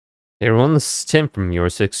Hey everyone, this is Tim from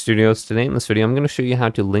YourSix Studios. Today in this video, I'm going to show you how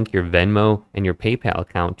to link your Venmo and your PayPal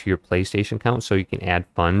account to your PlayStation account so you can add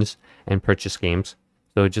funds and purchase games.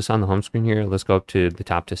 So just on the home screen here, let's go up to the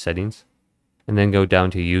top to settings and then go down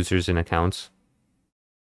to users and accounts.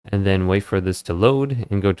 And then wait for this to load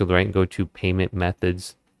and go to the right and go to payment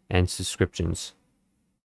methods and subscriptions.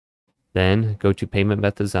 Then go to payment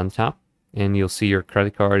methods on the top and you'll see your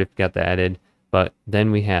credit card if you got that added. But then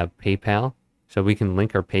we have PayPal. So we can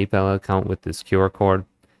link our PayPal account with this QR code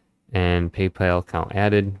and PayPal account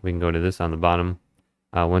added. We can go to this on the bottom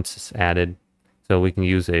once it's added. So we can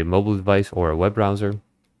use a mobile device or a web browser.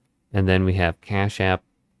 And then we have Cash App.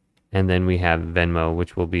 And then we have Venmo,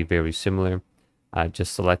 which will be very similar.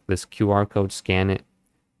 Just select this QR code, scan it,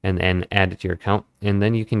 and then add it to your account. And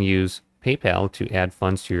then you can use PayPal to add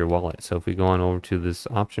funds to your wallet. So if we go on over to this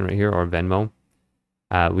option right here, or Venmo,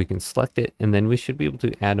 we can select it, and then we should be able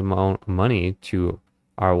to add amount of money to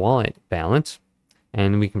our wallet balance,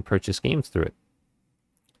 and we can purchase games through it.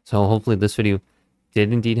 So hopefully this video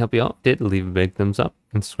did indeed help you out. Did leave a big thumbs up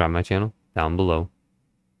and subscribe to my channel down below.